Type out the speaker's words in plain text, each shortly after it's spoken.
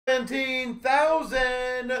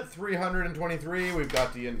17,323. We've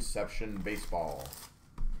got the Inception baseball.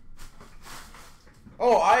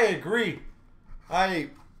 Oh, I agree. I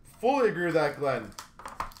fully agree with that, Glenn.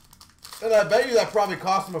 And I bet you that probably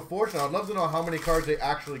cost them a fortune. I'd love to know how many cards they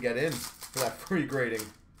actually get in for that free grading.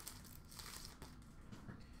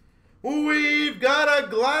 We've got a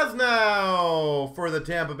Glasnow for the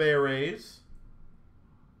Tampa Bay Rays.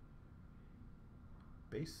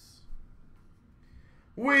 Base.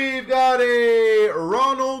 We've got a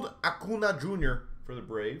Ronald Acuna Jr. for the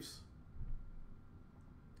Braves.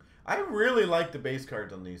 I really like the base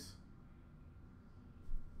cards on these.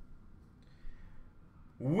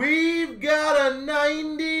 We've got a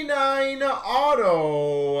 99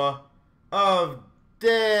 auto of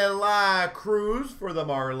De La Cruz for the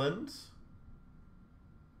Marlins.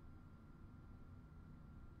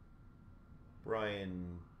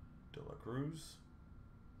 Brian De La Cruz.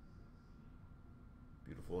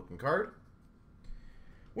 Beautiful looking card.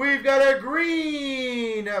 We've got a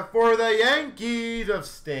green for the Yankees of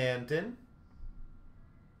Stanton.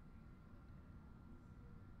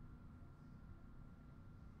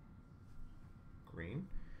 Green.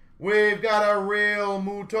 We've got a Real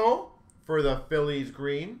Muto for the Phillies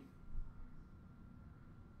green.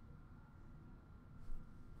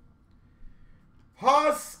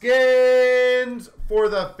 Hoskins for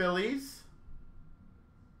the Phillies.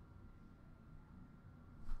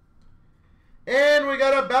 And we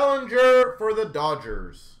got a Bellinger for the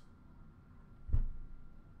Dodgers.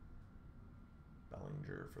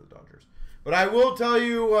 Bellinger for the Dodgers. But I will tell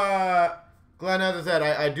you, Glenn, as I said,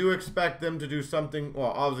 I do expect them to do something.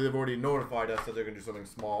 Well, obviously they've already notified us that they're going to do something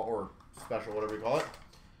small or special, whatever you call it.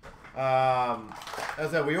 As I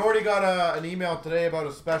said, we already got an email today about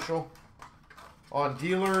a special on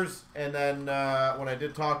dealers. And then when I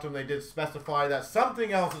did talk to them, they did specify that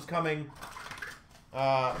something else is coming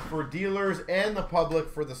for dealers and the public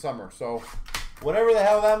for the summer. So whatever the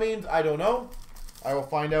hell that means, I don't know. I will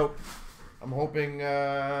find out. I'm hoping,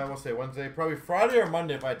 we'll say Wednesday, probably Friday or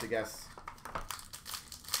Monday if I had to guess.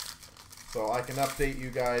 So I can update you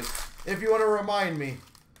guys if you want to remind me,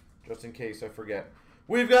 just in case I forget.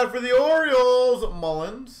 We've got for the Orioles,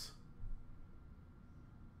 Mullins.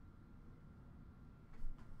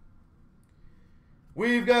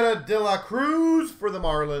 We've got a De La Cruz for the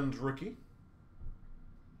Marlins rookie.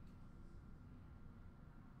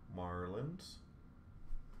 Marlins.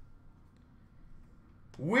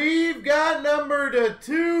 We've got number to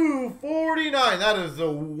 249. That is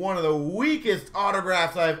one of the weakest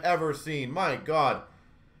autographs I've ever seen. My God.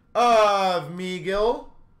 Of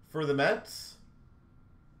Miguel for the Mets.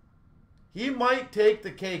 He might take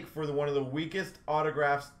the cake for one of the weakest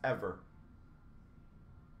autographs ever.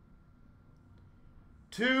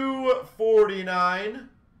 249.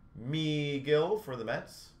 Miguel for the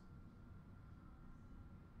Mets.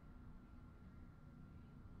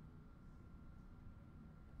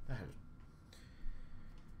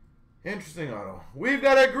 Interesting auto. We've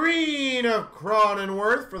got a green of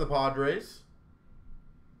Cronenworth for the Padres.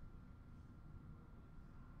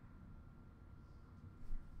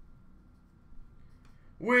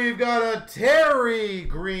 We've got a Terry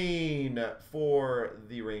green for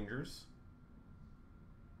the Rangers.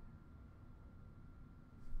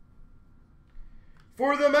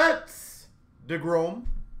 For the Mets, DeGrom.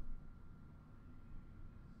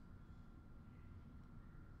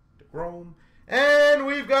 And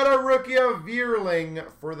we've got a rookie of Vierling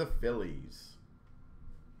for the Phillies.